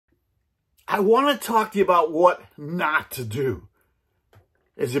I want to talk to you about what not to do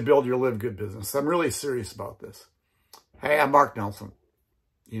as you build your Live Good business. I'm really serious about this. Hey, I'm Mark Nelson.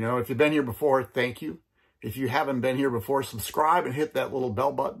 You know, if you've been here before, thank you. If you haven't been here before, subscribe and hit that little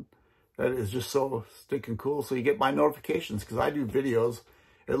bell button. That is just so stinking cool. So you get my notifications, because I do videos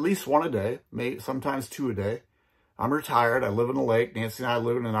at least one a day, maybe sometimes two a day. I'm retired. I live in the lake. Nancy and I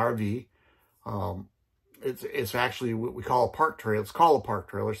live in an RV. It's actually what we call a park trailer. It's called a park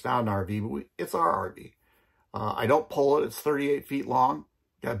trailer. It's not an RV, but it's our RV. I don't pull it. It's 38 feet long.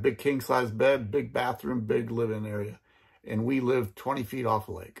 Got a big king-size bed, big bathroom, big living area. And we live 20 feet off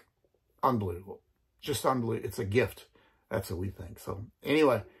the lake. Unbelievable. Just unbelievable. It's a gift. That's what we think. So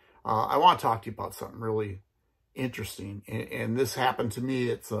anyway, I want to talk to you about something really interesting. And this happened to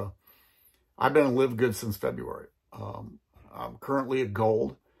me. I've been in Live Good since February. I'm currently at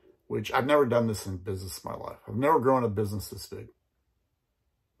gold, which I've never done this in business in my life. I've never grown a business this big.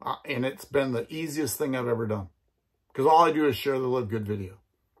 And it's been the easiest thing I've ever done, because all I do is share the Live Good video.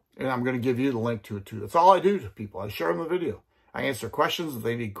 And I'm going to give you the link to it too. That's all I do to people. I share them the video. I answer questions if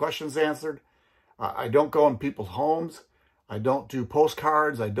they need questions answered. I don't go in people's homes. I don't do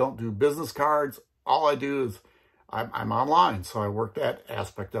postcards. I don't do business cards. All I do is I'm online. So I work that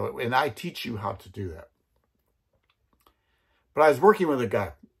aspect of it. And I teach you how to do that. But I was working with a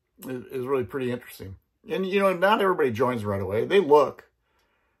guy. It was really pretty interesting. And, you know, not everybody joins right away. They look.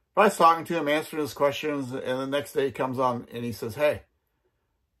 But I was talking to him, answering his questions. And the next day he comes on and he says, hey,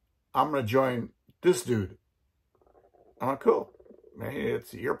 I'm going to join this dude. I'm like, cool. Man,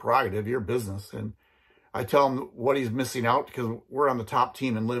 it's your prerogative, your business. And I tell him what he's missing out, because we're on the top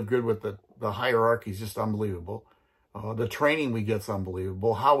team and Live Good with the hierarchy is just unbelievable. The training we get is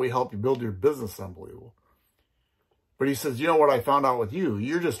unbelievable. How we help you build your business is unbelievable. But he says, you know what I found out with you?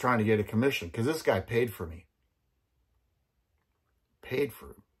 You're just trying to get a commission, because this guy paid for me. Paid for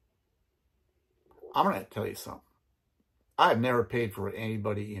him. I'm going to tell you something. I've never paid for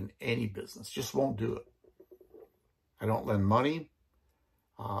anybody in any business. Just won't do it. I don't lend money.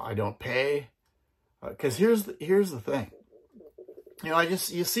 I don't pay. Because here's the thing. You know, you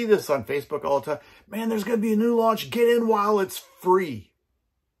see this on Facebook all the time. Man, there's going to be a new launch. Get in while it's free.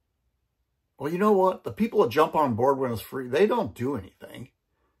 Well, you know what? The people that jump on board when it's free, they don't do anything.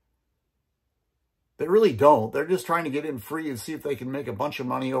 They really don't. They're just trying to get in free and see if they can make a bunch of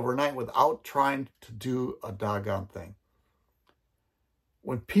money overnight without trying to do a doggone thing.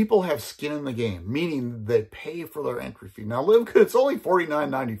 When people have skin in the game, meaning they pay for their entry fee. Now, Live Good, it's only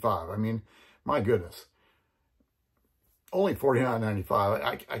 $49.95. I mean, my goodness. Only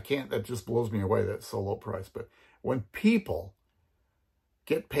 $49.95. I can't, that just blows me away. That's so low price. But when people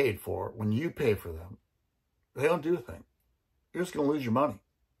get paid for, when you pay for them, they don't do a thing. You're just going to lose your money.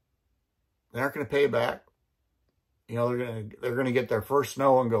 They aren't going to pay back. You know, they're going to get their first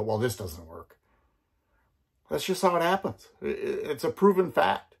no and go, well, this doesn't work. That's just how it happens. It's a proven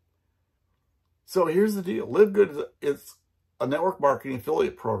fact. So here's the deal. Live Good is a network marketing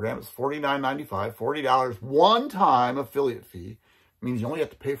affiliate program. It's $49.95, $40 one-time affiliate fee. It means you only have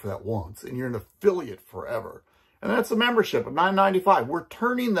to pay for that once, and you're an affiliate forever. And that's a membership of $9.95. We're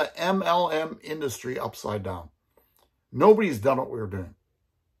turning the MLM industry upside down. Nobody's done what we're doing.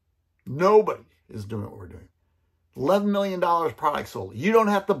 Nobody is doing what we're doing. $11 million product sold. You don't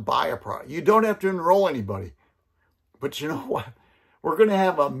have to buy a product. You don't have to enroll anybody. But you know what? We're going to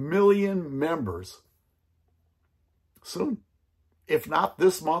have 1 million members soon. If not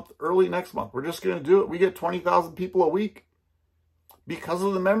this month, early next month. We're just going to do it. We get 20,000 people a week because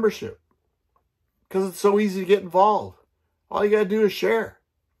of the membership. Because it's so easy to get involved. All you got to do is share.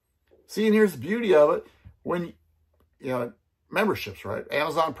 See, and here's the beauty of it. When, you know, memberships, right?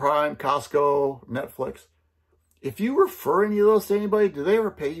 Amazon Prime, Costco, Netflix. If you refer any of those to anybody, do they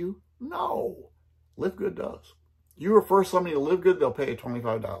ever pay you? No. Live Good does. You refer somebody to Live Good, they'll pay you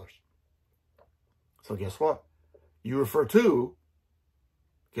 $25. So guess what? You refer two,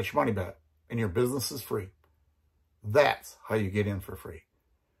 get your money back, and your business is free. That's how you get in for free.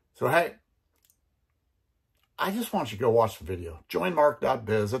 So hey, I just want you to go watch the video.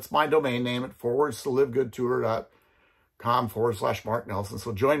 Joinmark.biz. That's my domain name. It forwards to livegoodtour.com/Mark Nelson.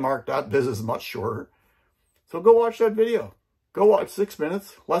 So joinmark.biz is much shorter. So go watch that video. Go watch 6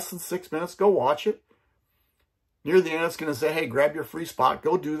 minutes, less than 6 minutes. Go watch it. Near the end, it's going to say, hey, grab your free spot.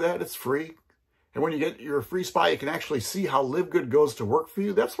 Go do that. It's free. And when you get your free spot, you can actually see how Live Good goes to work for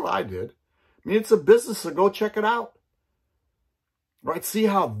you. That's what I did. I mean, it's a business, so go check it out. Right? See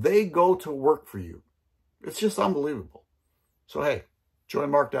how they go to work for you. It's just unbelievable. So, hey,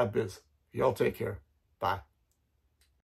 join mark.biz. Y'all take care. Bye.